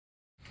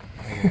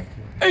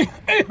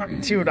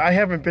Dude, I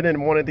haven't been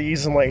in one of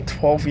these in like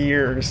 12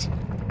 years.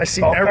 I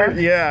see Golf cart?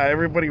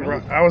 everybody.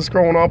 I was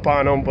growing up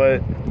on them,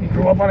 but You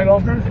grew up on a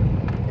golf cart?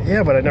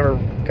 yeah, but I never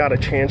got a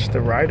chance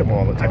to ride them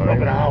all the I grew up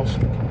in a time. house.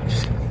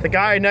 The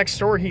guy next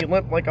door, he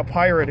limped like a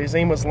pirate. His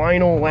name was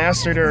Lionel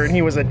Lassiter, and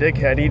he was a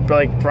dickhead. He'd be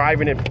like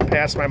driving it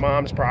past my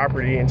mom's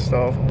property and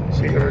stuff.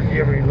 So you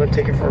ever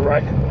take it for a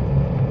ride?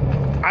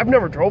 I've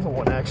never drove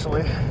one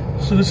actually.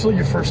 So this is like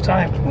your first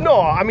time? No,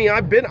 I mean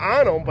I've been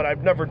on them, but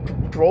I've never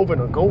drove in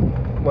a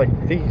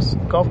like these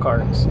golf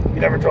carts. You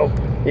never drove?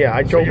 Yeah,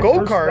 I So drove your go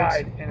first karts.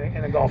 ride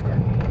in a golf cart?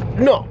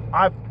 No,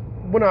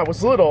 when I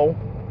was little,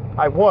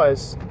 I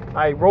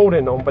rode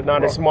in them, but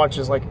not as much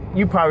as like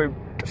you probably.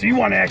 So you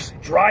want to actually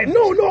drive?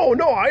 No,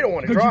 I don't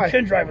want to But drive. you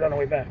can drive it on the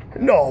way back.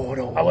 No.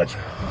 I'll let you.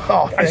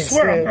 Oh, I thanks,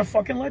 swear, I'm man. gonna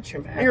fucking let you,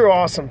 man. You're an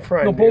awesome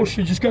friend. No dude.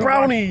 bullshit. Just gotta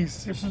brownies.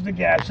 watch. This is the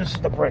gas. This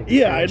is the brake.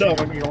 Yeah, I know.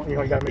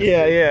 You gotta make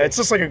Yeah, sure. yeah. It's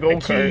just like a go The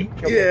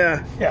kart. key,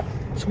 Yeah, yeah.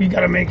 So you got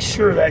to make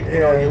sure that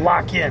you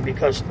lock in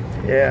because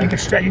yeah. you can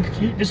stretch.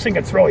 This thing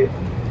can throw you.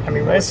 I mean,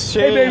 really. Nice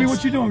Hey, baby, chance.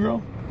 what you doing,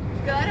 girl?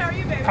 Good, how are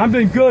you, baby? I'm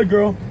doing good,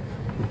 girl.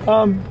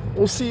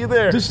 We'll see you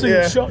there. This thing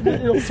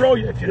it'll throw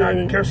you if you're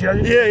not careful.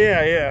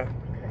 Yeah.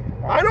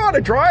 I know how to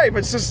drive.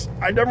 It's just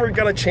I never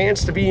got a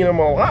chance to be in them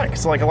a lot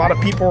because like a lot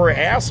of people were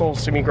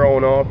assholes to me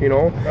growing up. You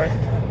know.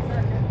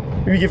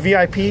 Right. You get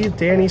VIP,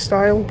 Danny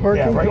style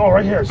parking. Yeah. Right. Oh,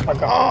 right here. It's like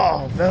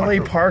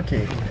valet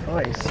parking.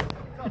 Nice.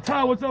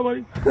 Ty, what's up,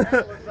 buddy?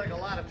 Looks like a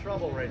lot of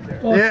trouble right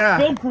there. Yeah.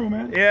 Film crew,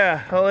 man. Yeah.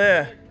 Hell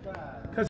yeah.